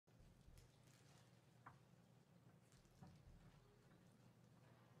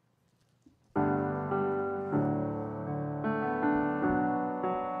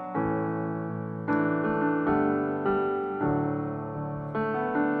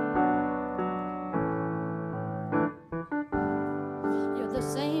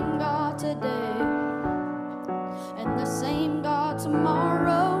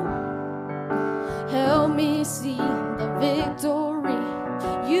tomorrow. Help me see the victory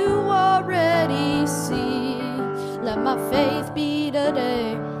you already see. Let my faith be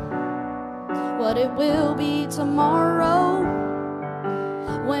today what it will be tomorrow,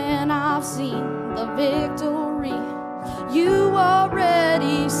 when I've seen the victory you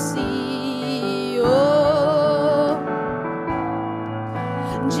already see. Oh,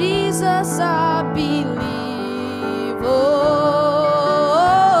 Jesus, I believe. Oh,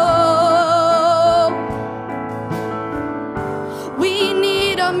 we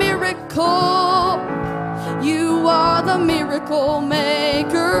need a miracle. You are the miracle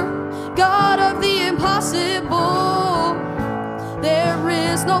maker, God of the impossible. There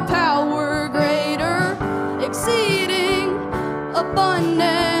is no power greater, exceeding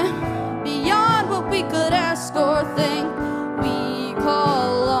abundant, beyond what we could ask or think. We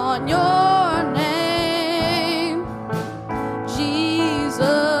call on your name, Jesus.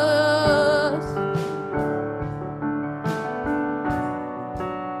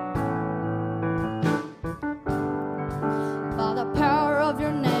 By the power of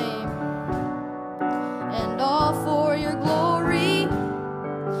your name, and all for your glory,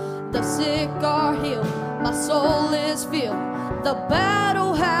 the sick are healed, my soul is filled. The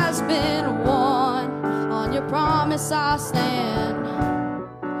battle has been won. On your promise I stand,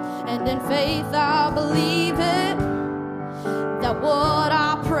 and in faith I believe it, that what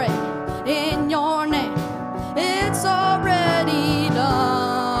I pray in your name, it's already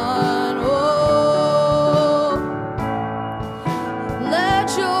done. Oh, let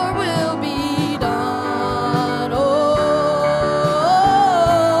your will be done. Oh,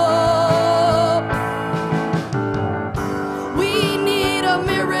 we need a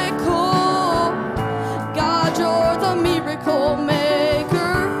miracle. God, you're the miracle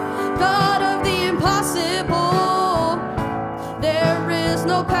maker, God of the impossible. There is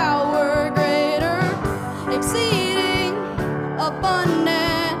no power greater, exceeding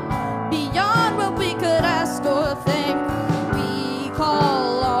abundant, beyond what we could ask or think. We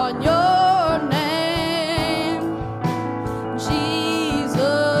call on your name, Jesus.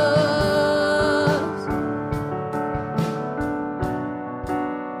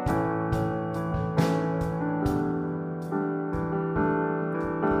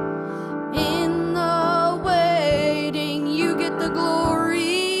 In the waiting, you get the glory.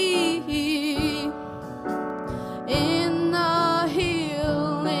 In the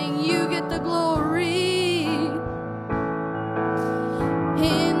healing, you get the glory.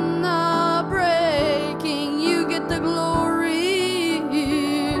 In the breaking, you get the glory.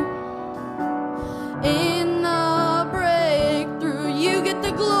 In the breakthrough, you get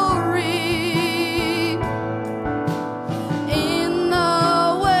the glory. In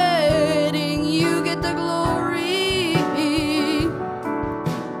the waiting, you get the glory.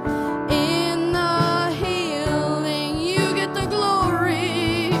 In the healing, you get the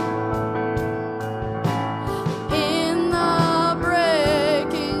glory. In the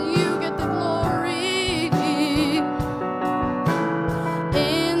breaking, you get the glory.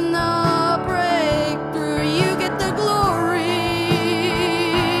 In the breakthrough, you get the glory.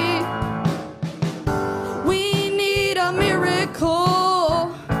 We need a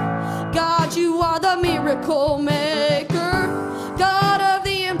miracle. God, you are the miracle maker, God of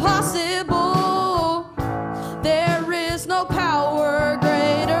the impossible. There is no power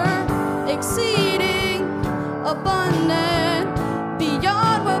greater, exceeding abundant,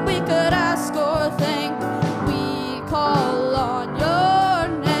 beyond what we could ask or think. We call on your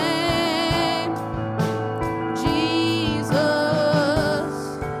name, Jesus.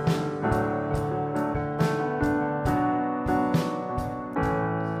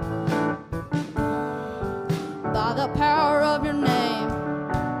 By the power of your name,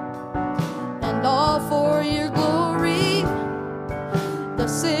 and all for your glory, the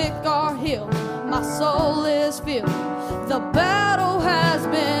sick are healed, my soul is filled. The battle has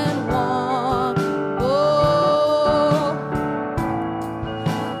been won. Oh,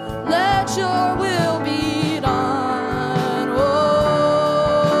 let your will be done. Oh,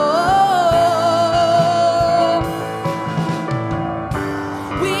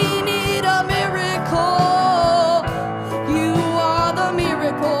 we need a miracle. You are the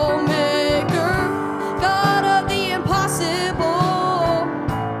miracle maker, God of the impossible.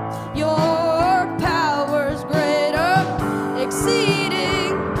 Your power's greater,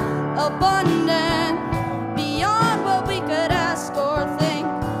 exceeding abundant.